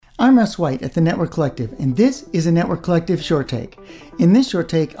I'm Russ White at the Network Collective, and this is a Network Collective Short Take. In this short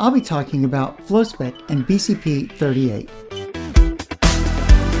take, I'll be talking about FlowSpec and BCP 38.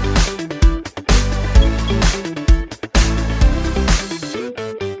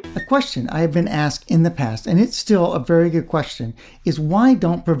 A question I have been asked in the past, and it's still a very good question, is why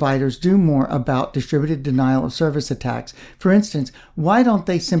don't providers do more about distributed denial of service attacks? For instance, why don't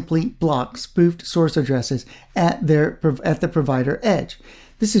they simply block spoofed source addresses at the provider edge?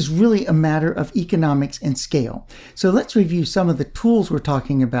 This is really a matter of economics and scale. So let's review some of the tools we're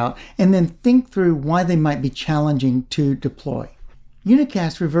talking about and then think through why they might be challenging to deploy.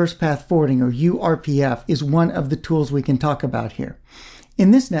 Unicast Reverse Path Forwarding, or URPF, is one of the tools we can talk about here. In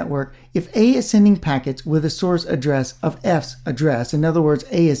this network, if A is sending packets with a source address of F's address, in other words,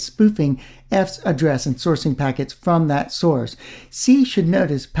 A is spoofing F's address and sourcing packets from that source, C should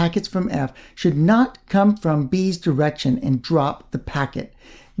notice packets from F should not come from B's direction and drop the packet.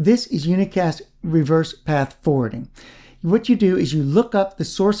 This is Unicast Reverse Path Forwarding. What you do is you look up the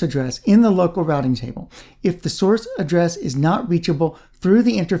source address in the local routing table. If the source address is not reachable through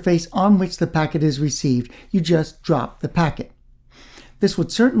the interface on which the packet is received, you just drop the packet. This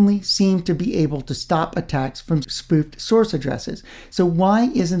would certainly seem to be able to stop attacks from spoofed source addresses. So why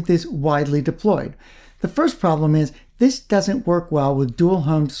isn't this widely deployed? The first problem is this doesn't work well with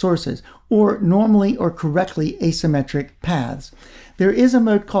dual-homed sources or normally or correctly asymmetric paths. There is a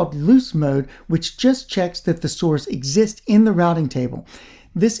mode called loose mode which just checks that the source exists in the routing table.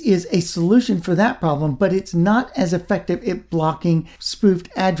 This is a solution for that problem, but it's not as effective at blocking spoofed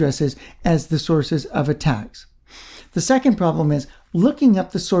addresses as the sources of attacks. The second problem is looking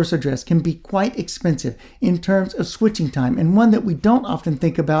up the source address can be quite expensive in terms of switching time, and one that we don't often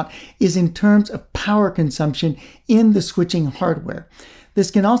think about is in terms of power consumption in the switching hardware.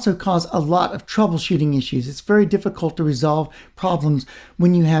 This can also cause a lot of troubleshooting issues. It's very difficult to resolve problems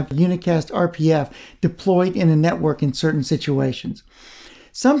when you have Unicast RPF deployed in a network in certain situations.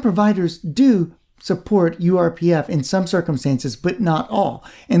 Some providers do support URPF in some circumstances, but not all.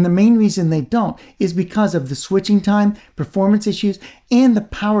 And the main reason they don't is because of the switching time, performance issues, and the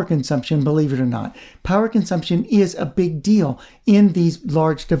power consumption, believe it or not. Power consumption is a big deal in these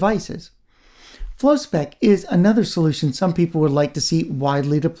large devices. FlowSpec is another solution some people would like to see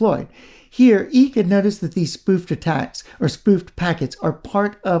widely deployed. Here, E could notice that these spoofed attacks or spoofed packets are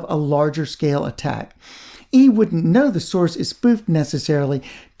part of a larger scale attack. E wouldn't know the source is spoofed necessarily,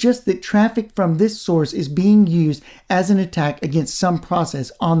 just that traffic from this source is being used as an attack against some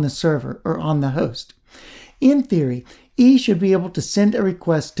process on the server or on the host. In theory, E should be able to send a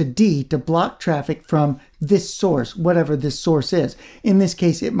request to D to block traffic from this source, whatever this source is. In this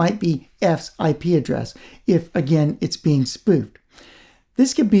case, it might be F's IP address, if, again, it's being spoofed.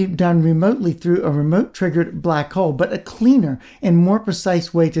 This can be done remotely through a remote-triggered black hole, but a cleaner and more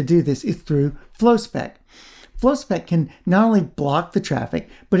precise way to do this is through FlowSpec. FlowSpec can not only block the traffic,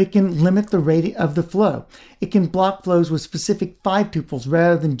 but it can limit the rate of the flow. It can block flows with specific 5 tuples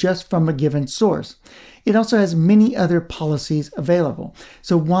rather than just from a given source. It also has many other policies available.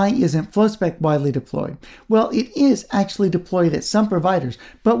 So why isn't FlowSpec widely deployed? Well, it is actually deployed at some providers,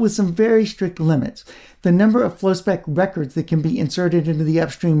 but with some very strict limits. The number of FlowSpec records that can be inserted into the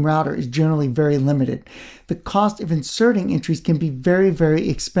upstream router is generally very limited. The cost of inserting entries can be very, very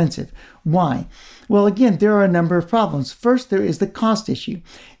expensive. Why? Well, again, there are a number of problems. First, there is the cost issue.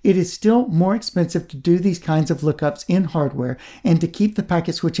 It is still more expensive to do these kinds of lookups in hardware and to keep the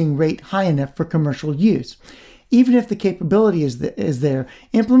packet switching rate high enough for commercial use. Even if the capability is there,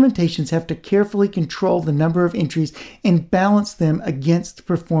 implementations have to carefully control the number of entries and balance them against the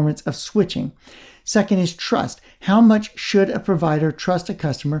performance of switching. Second is trust. How much should a provider trust a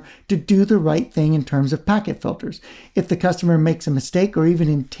customer to do the right thing in terms of packet filters? If the customer makes a mistake or even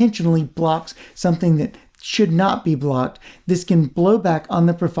intentionally blocks something that should not be blocked, this can blow back on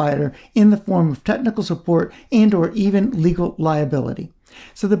the provider in the form of technical support and or even legal liability.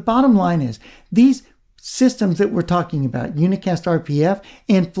 So the bottom line is these systems that we're talking about, Unicast RPF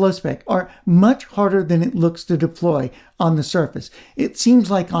and FlowSpec, are much harder than it looks to deploy on the surface. It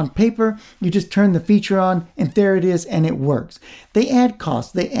seems like on paper, you just turn the feature on and there it is and it works. They add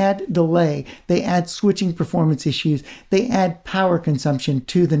cost, they add delay, they add switching performance issues, they add power consumption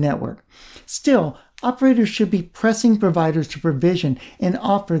to the network. Still, operators should be pressing providers to provision and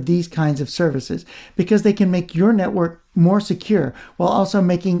offer these kinds of services because they can make your network more secure while also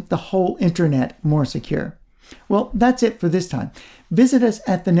making the whole internet more secure. Well, that's it for this time. Visit us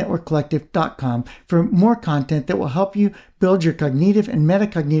at thenetworkcollective.com for more content that will help you build your cognitive and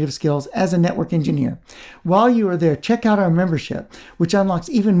metacognitive skills as a network engineer. While you are there, check out our membership, which unlocks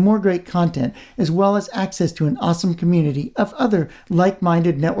even more great content, as well as access to an awesome community of other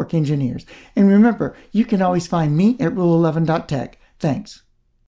like-minded network engineers. And remember, you can always find me at rule11.tech. Thanks.